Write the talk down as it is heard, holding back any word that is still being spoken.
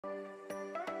I'm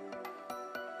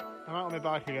out on my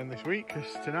bike again this week because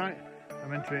tonight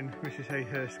I'm entering Mrs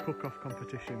Hayhurst's cook-off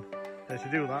competition. To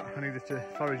do that I needed to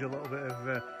forage a little bit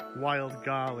of wild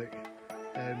garlic.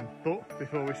 But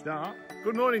before we start,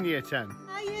 good morning Year 10.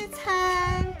 Hi Year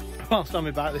 10. Whilst on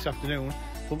my bike this afternoon,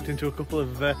 bumped into a couple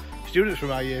of students from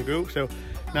our year group, so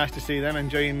nice to see them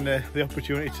enjoying the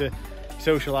opportunity to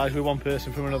socialise with one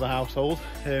person from another household,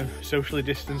 socially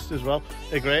distanced as well.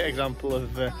 A great example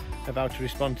of how to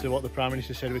respond to what the Prime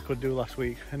Minister said we could do last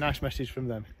week. A nice message from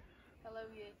them. Hello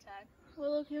Year 10.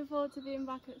 We're looking forward to being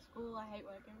back at school. I hate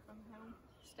working from home.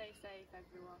 Stay safe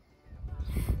everyone.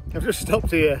 I've just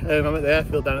stopped here, I'm at the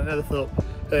airfield down at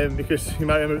Netherthorpe, because you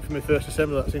might remember it from my first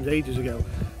assembly, that seems ages ago.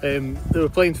 There were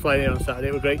planes flying in on Saturday.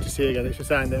 It was great to see again. It's a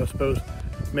sign that I suppose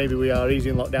maybe we are easy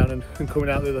in lockdown and coming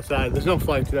out the other side. There's no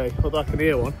flying today, although I can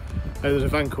hear one. There's a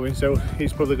van coming, so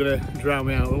he's probably going to drown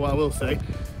me out. But what I will say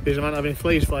is I might not have any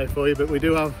fleas fly for you, but we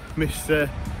do have Miss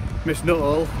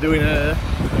Nuttall doing her,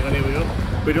 hang on, here we go.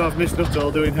 We do have Miss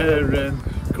Nuttall doing her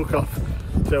cook-off.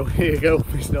 So here you go,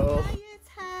 Miss Nuttall. Hi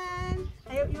Year 10.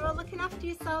 I hope you're all looking after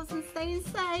yourselves and staying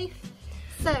safe.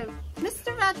 So,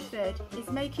 Mr Radford is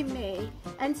making me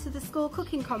enter the school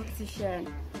cooking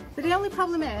competition. But the only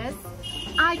problem is,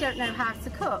 I don't know how to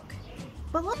cook.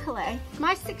 But luckily,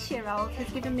 my 6-year-old has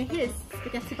given me his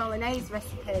spaghetti bolognese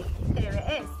recipe. Here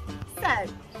it is.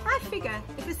 So, I figure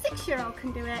if a 6-year-old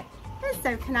can do it, then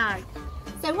so can I.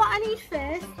 So what I need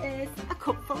first is a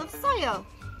cupful of soil.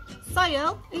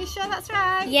 Soil, are you sure that's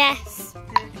right? Yes.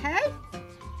 Okay.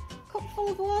 Cupful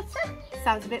of water.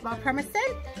 Sounds a bit more promising.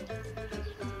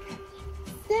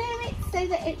 Stir it so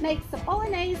that it makes a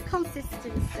bolognese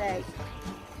consistency.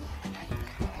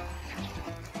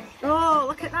 Oh,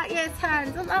 look at that Year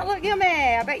 10. Doesn't that look yummy?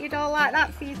 I bet you'd all like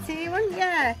that for your tea, wouldn't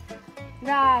you?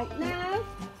 Right, now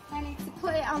I need to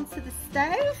put it onto the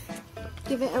stove.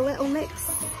 Give it a little mix.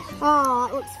 Oh,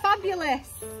 it looks fabulous.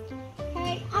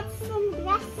 Okay, add some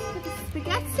grass to the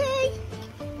spaghetti.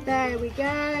 There we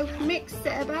go. Mix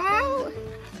it about.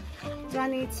 What do I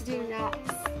need to do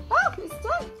next? Oh, it's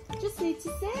done. Just need to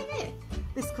serve it.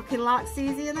 This cooking looks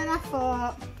easier than I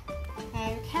thought.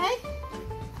 Okay.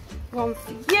 One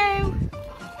for you,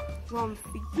 one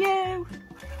for you,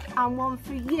 and one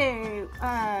for you.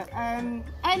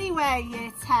 Anyway,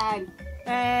 Year 10.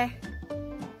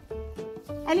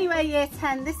 Anyway, Year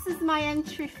 10, this is my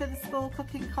entry for the school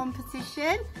cooking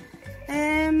competition.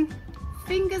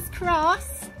 Fingers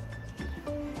crossed.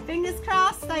 Fingers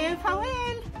crossed, I hope I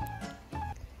win.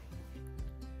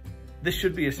 This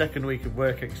should be a second week of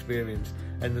work experience,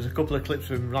 and there's a couple of clips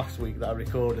from last week that I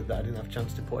recorded that I didn't have a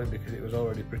chance to put in because it was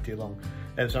already pretty long.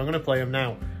 So I'm going to play them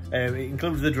now. It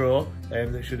includes the draw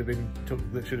that should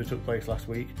have took place last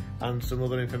week, and some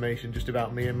other information just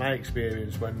about me and my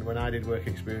experience when I did work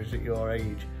experience at your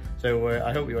age. So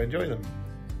I hope you enjoy them.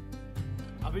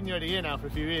 I've been already here now for a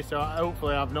few years, so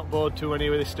hopefully I've not bored too many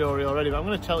with this story already, but I'm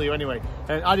going to tell you anyway.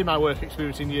 I did my work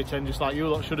experience in Year 10 just like you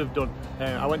lot should have done.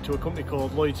 I went to a company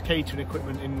called Lloyd's Catering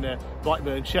Equipment in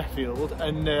Blackburn, Sheffield,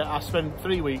 and I spent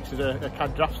 3 weeks as a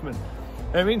CAD draftsman.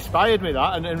 It inspired me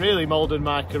that and really moulded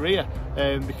my career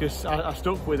because I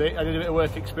stuck with it. I did a bit of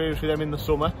work experience with them in the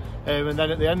summer, and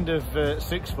then at the end of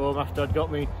sixth form, after I'd got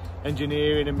me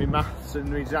engineering and my maths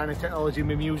and my design and technology and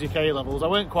my music A-levels, I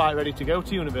weren't quite ready to go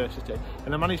to university,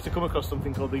 and I managed to come across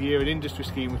something called the Year in Industry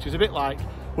scheme, which is a bit like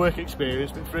work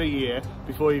experience but for a year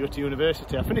before you go to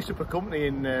university. I finished up a company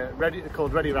in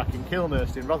called Ready Rack in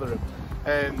Kilmurst in Rotherham,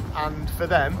 and for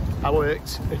them I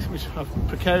worked, I've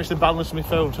precariously balanced my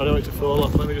phone so I don't want it to fall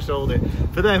off, let me just hold it.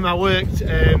 For them I worked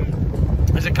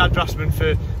as a CAD draftsman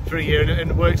for a year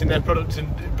and worked in their product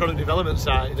development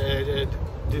side,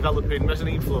 developing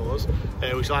mezzanine floors,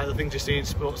 which is like the things you see in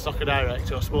Sports Direct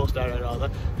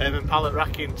rather, and pallet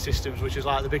racking systems, which is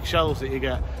like the big shelves that you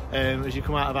get as you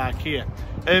come out of IKEA.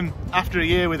 After a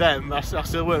year with them, I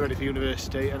still weren't ready for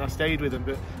university and I stayed with them,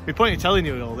 but my point in telling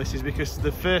you all this is because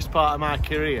the first part of my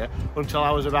career, until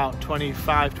I was about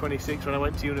 25, 26 when I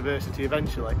went to university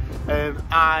eventually,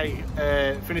 I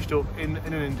finished up in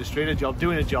an industry,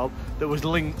 doing a job that was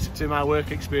linked to my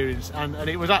work experience, and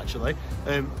it was actually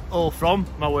all from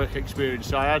my work experience.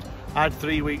 So I had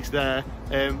 3 weeks there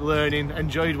learning,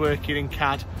 enjoyed working in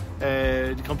CAD,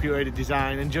 computer aided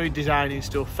design, enjoyed designing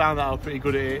stuff, found that I was pretty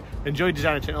good at it, enjoyed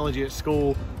design and technology at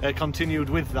school,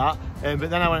 continued with that, but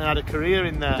then I went and had a career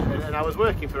in there, and I was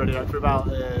working for for about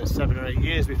 7 or 8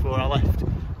 years before I left,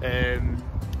 and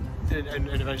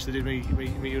eventually did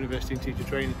my university and teacher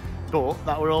training. but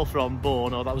that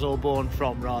was all born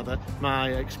from my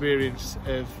experience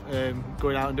of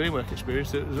going out and doing work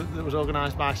experience that was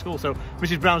organised by school. So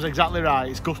Mrs Brown's exactly right,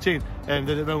 it's gutting that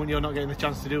at the moment you're not getting the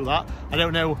chance to do that. I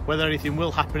don't know whether anything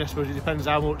will happen, I suppose it depends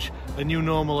how much a new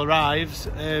normal arrives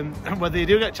and whether you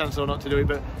do get a chance or not to do it,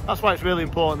 but that's why it's really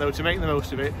important though to make the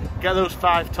most of it, get those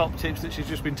 5 top tips that she's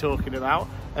just been talking about,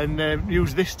 and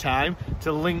use this time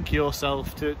to link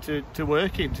yourself to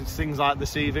working, to things like the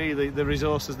CV, the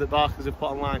resources that Barclays have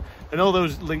put online, and all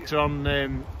those links are on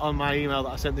my email that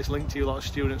I sent this link to you lot of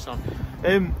students on.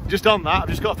 Just on that, I've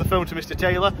just got off the phone to Mr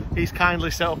Taylor. He's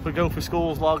kindly set up a Go for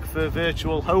Schools log for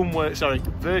virtual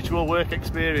work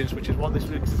experience, which is what this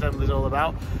week's assembly is all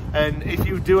about. And if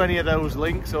you do any of those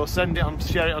links or share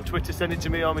it on Twitter, send it to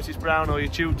me or Mrs Brown or your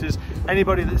tutors,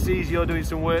 anybody that sees you're doing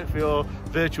some work for your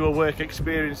virtual work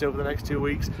experience over the next 2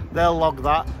 weeks, they'll log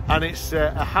that, and it's a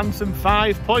handsome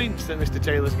 5 points that Mr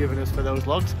Taylor's given us for those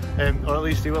logs, or at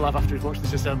least he will have after he's watched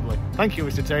this assembly. Thank you,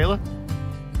 Mr Taylor.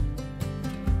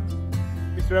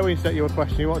 Mr Owen sent you a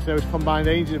question. He wants to know his combined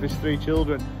ages of his 3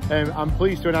 children. I'm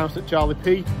pleased to announce that Charlie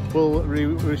P will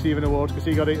receive an award because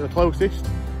he got it the closest.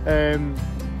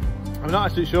 I'm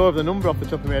not actually sure of the number off the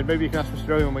top of my head. Maybe you can ask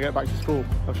Mr Owen when we get back to school.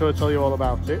 I'm sure he'll tell you all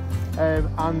about it.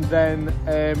 And then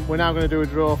we're now going to do a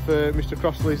draw for Mr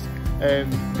Crossley's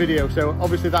video. So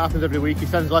obviously that happens every week. He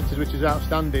sends letters, which is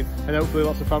outstanding, and hopefully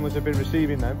lots of families have been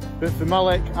receiving them. But for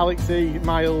Malek, Alexei,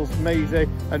 Miles, Maisie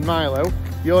and Milo,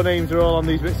 your names are all on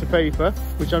these bits of paper,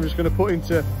 which I'm just going to put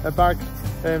into a bag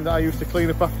that I used to clean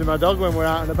up after my dog when we're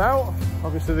out and about.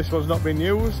 Obviously this one's not been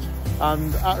used.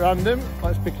 And at random,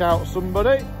 let's pick out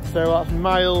somebody. So that's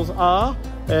Miles R.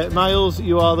 Miles,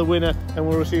 you are the winner and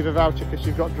will receive a voucher because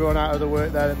you've got drawn out of the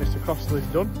work there that Mr Crossley's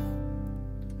done.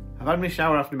 I've had my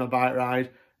shower after my bike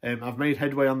ride. I've made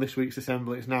headway on this week's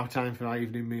assembly. It's now time for my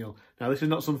evening meal. Now this is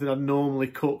not something I'd normally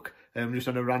cook just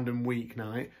on a random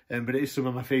weeknight, but it is some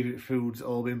of my favourite foods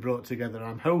all being brought together, and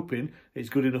I'm hoping it's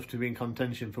good enough to be in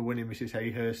contention for winning Mrs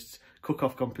Hayhurst's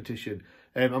cook-off competition.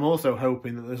 I'm also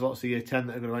hoping that there's lots of Year 10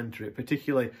 that are going to enter it,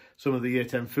 particularly some of the Year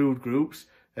 10 food groups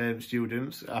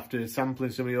students. After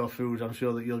sampling some of your foods, I'm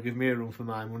sure that you'll give me a run for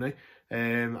my money.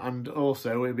 And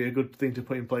also it'd be a good thing to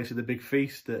put in place of the big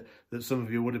feast that some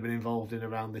of you would have been involved in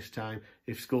around this time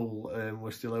if school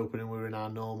was still open and we were in our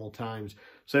normal times.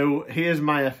 So here's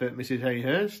my effort, Mrs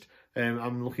Hayhurst.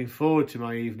 I'm looking forward to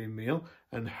my evening meal,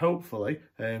 and hopefully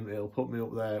it'll put me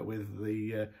up there with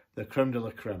the creme de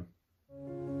la creme.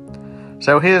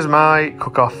 So here's my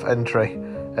cook-off entry.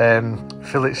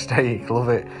 Fillet steak, love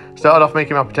it. Started off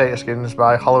making my potato skins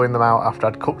by hollowing them out after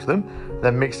I'd cooked them,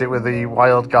 then mixed it with the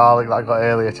wild garlic that I got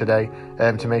earlier today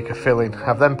to make a filling.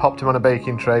 I've then popped them on a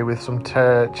baking tray with some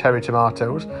cherry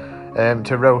tomatoes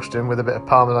to roast them with a bit of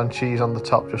Parmesan cheese on the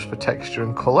top just for texture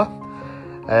and colour.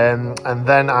 And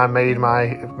then I made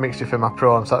my mixture for my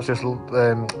prawns. So that's just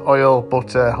oil,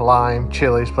 butter, lime,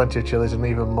 chillies, plenty of chillies and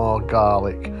even more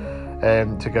garlic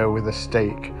to go with the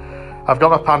steak. I've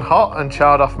got my pan hot and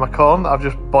charred off my corn that I've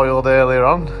just boiled earlier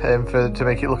on to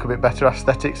make it look a bit better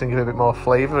aesthetics and give it a bit more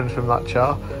flavour and from that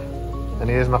char. And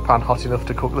here's my pan hot enough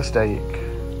to cook the steak.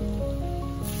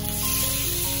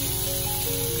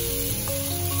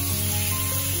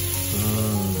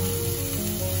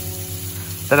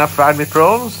 Then I've fried my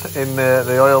prawns in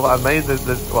the oil that I made,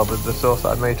 the sauce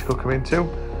that I made to cook them into,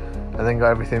 and then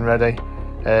got everything ready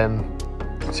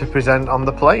to present on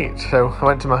the plate. So I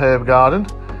went to my herb garden.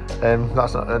 And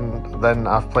then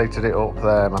I've plated it up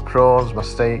there, my prawns, my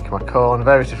steak, my corn,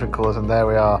 various different colours, and there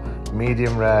we are,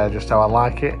 medium rare, just how I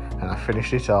like it, and I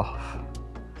finished it off.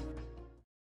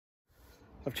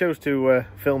 I've chose to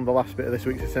film the last bit of this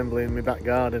week's assembly in my back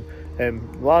garden,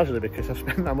 largely because I've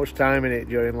spent that much time in it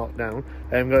during lockdown.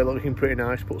 Got it looking pretty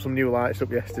nice, put some new lights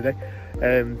up yesterday,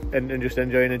 and just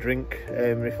enjoying a drink,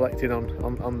 reflecting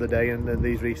on the day and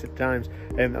these recent times.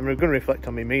 I'm going to reflect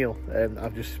on my meal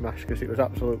I've just smashed because it was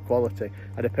absolute quality.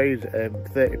 I'd have paid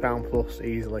 £30 plus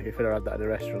easily if I'd had that in a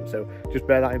restaurant, so just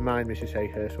bear that in mind, Mrs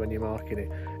Hayhurst, when you're marking it.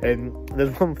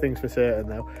 There's one thing's for certain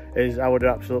though, is I would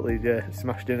have absolutely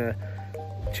smashed in a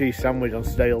cheese sandwich on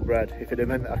stale bread if it had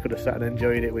meant that I could have sat and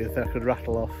enjoyed it with, I could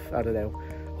rattle off, I don't know,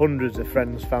 hundreds of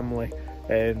friends, family,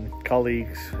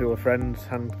 colleagues who were friends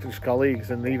and just colleagues,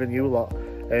 and even you lot.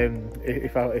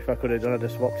 If I could have done, I'd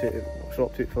have swapped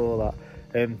it for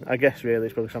that. I guess really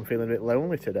it's because I'm feeling a bit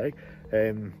lonely today.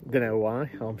 Don't know why.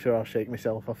 I'm sure I'll shake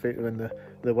myself off it when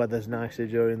the weather's nicer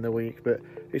during the week, but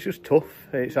it's just tough.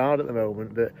 It's hard at the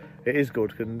moment, but it is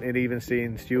good. And even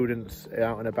seeing students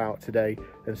out and about today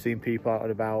and seeing people out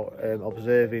and about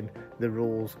observing the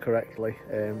rules correctly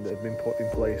that have been put in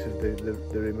place as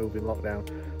the removing lockdown.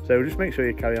 So just make sure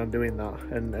you carry on doing that,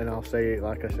 and I'll say it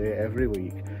like I say it every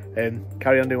week.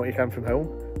 Carry on doing what you can from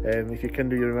home. If you can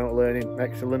do your remote learning,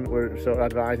 excellent. We're sort of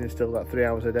advising still that 3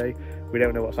 hours a day. We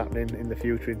don't know what's happening in the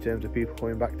future in terms of people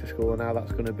coming back to school and how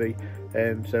that's going to be.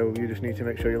 So you just need to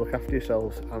make sure you look after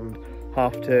yourselves. And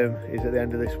half term is at the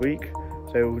end of this week.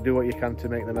 So do what you can to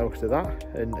make the most of that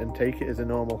and take it as a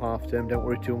normal half term. Don't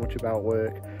worry too much about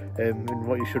work. And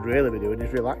what you should really be doing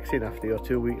is relaxing after your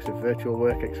 2 weeks of virtual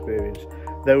work experience.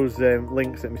 Those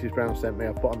links that Mrs. Brown sent me,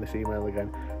 I've put on this email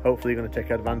again. Hopefully you're going to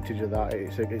take advantage of that.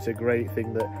 It's a great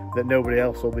thing that nobody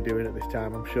else will be doing at this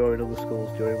time, I'm sure, in other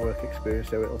schools during work experience,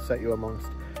 so it'll set you amongst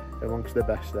the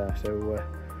best there. So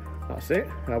that's it.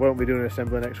 I won't be doing an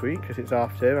assembly next week because it's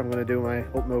half term. I'm going to do my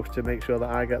utmost to make sure that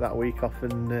I get that week off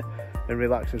and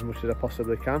relax as much as I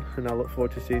possibly can, and I look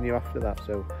forward to seeing you after that.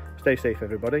 So stay safe,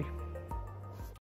 everybody.